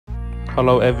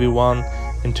Hello everyone,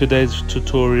 in today's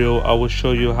tutorial I will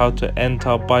show you how to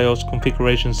enter BIOS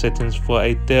configuration settings for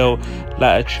a Dell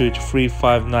Latitude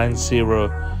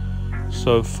 3590.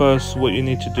 So first what you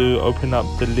need to do, open up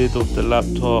the lid of the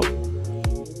laptop,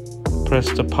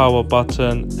 press the power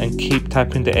button and keep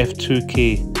tapping the F2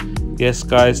 key. Yes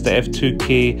guys, the F2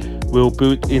 key will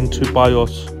boot into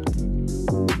BIOS.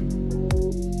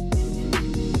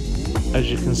 As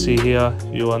you can see here,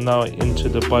 you are now into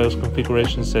the BIOS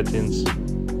configuration settings.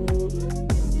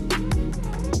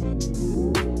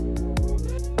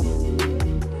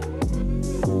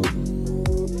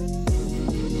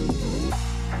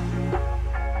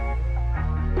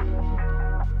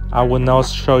 I will now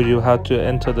show you how to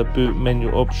enter the boot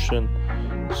menu option.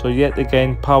 So yet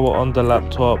again, power on the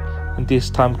laptop, and this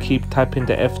time keep tapping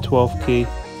the F12 key.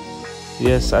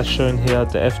 Yes, as shown here,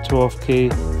 the F12 key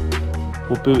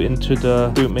will boot into the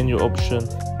boot menu option.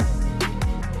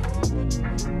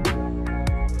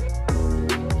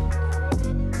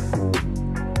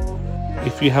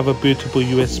 If you have a bootable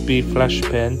USB flash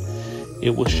pen,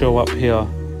 it will show up here.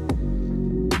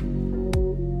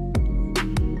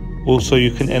 Also,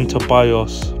 you can enter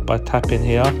BIOS by tapping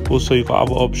here. Also, you've got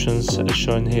other options as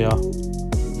shown here.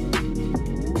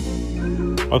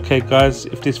 Okay guys,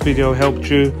 if this video helped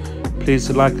you, please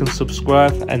like and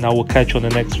subscribe, and I will catch you on the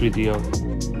next video.